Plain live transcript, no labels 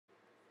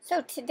So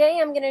today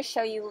I'm going to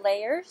show you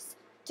layers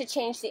to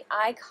change the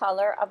eye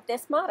color of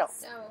this model.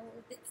 So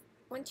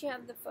once you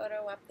have the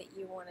photo up that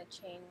you want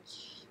to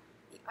change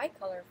the eye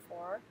color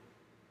for,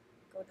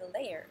 go to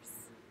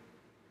Layers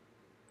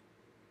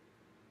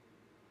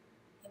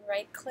and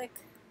right click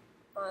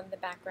on the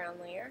background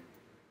layer,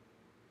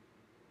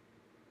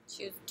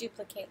 choose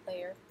Duplicate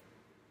Layer,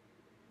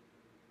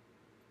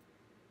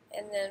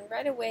 and then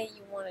right away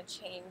you want to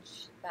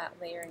change that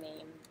layer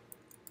name.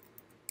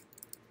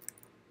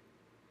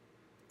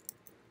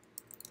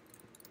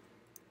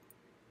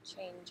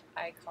 Change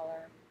eye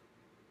color.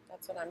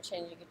 That's what I'm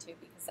changing it to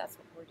because that's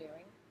what we're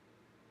doing.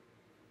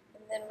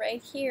 And then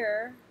right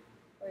here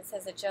where it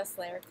says Adjust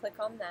Layer, click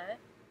on that.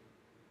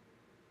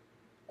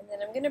 And then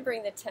I'm going to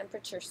bring the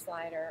temperature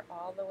slider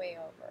all the way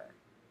over.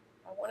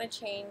 I want to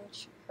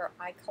change her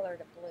eye color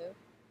to blue.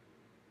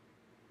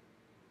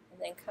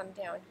 And then come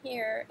down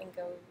here and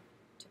go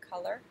to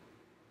Color.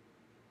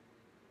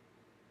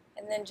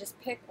 And then just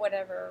pick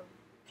whatever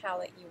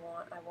palette you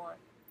want. I want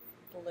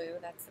blue,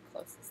 that's the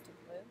closest to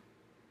blue.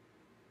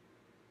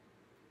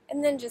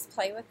 And then just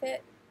play with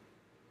it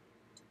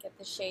to get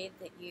the shade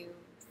that you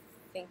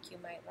think you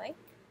might like.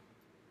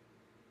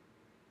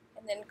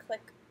 And then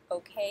click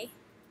OK.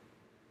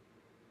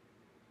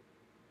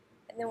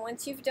 And then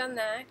once you've done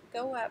that,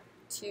 go up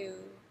to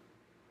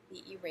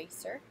the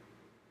eraser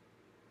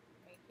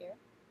right here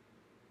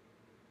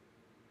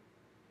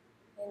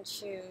and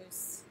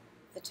choose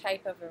the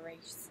type of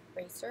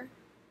eraser.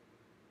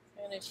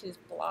 I'm going to choose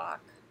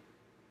block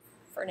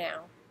for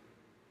now.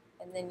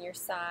 And then your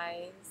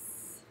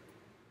size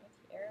right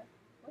here.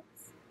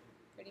 Whoops,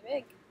 pretty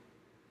big.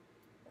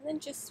 And then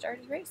just start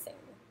erasing.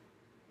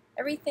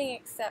 Everything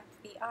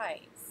except the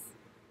eyes.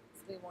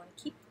 So we want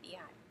to keep the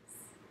eyes.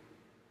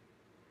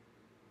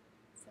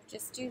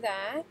 Just do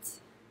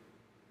that.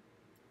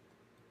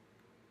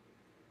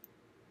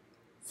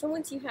 So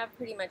once you have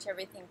pretty much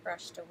everything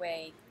brushed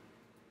away,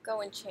 go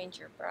and change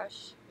your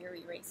brush, your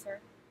eraser,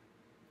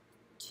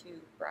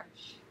 to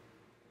brush.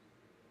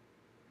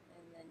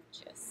 And then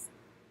just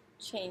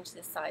change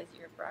the size of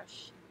your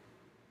brush.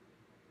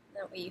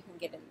 That way you can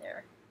get in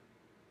there.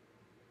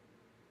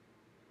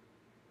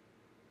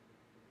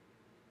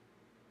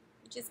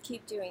 Just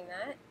keep doing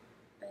that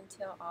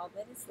until all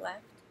that is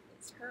left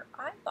is her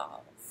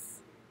eyeballs.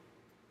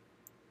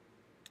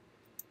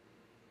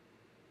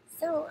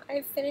 So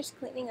I've finished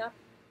cleaning up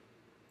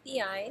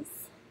the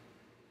eyes,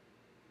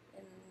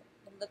 and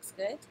it looks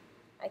good.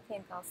 I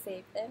think I'll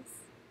save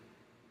this.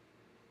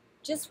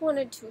 Just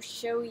wanted to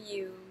show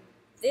you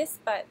this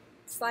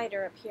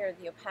slider up here,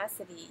 the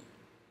opacity,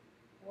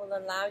 will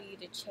allow you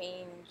to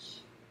change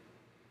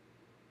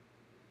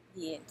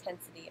the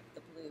intensity of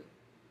the blue.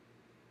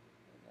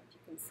 I don't know if you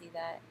can see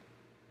that.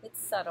 It's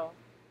subtle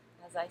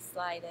as I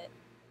slide it.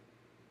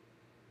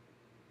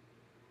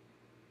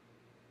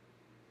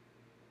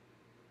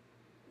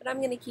 But I'm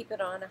going to keep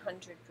it on 100%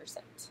 because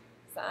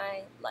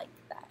I like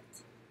that.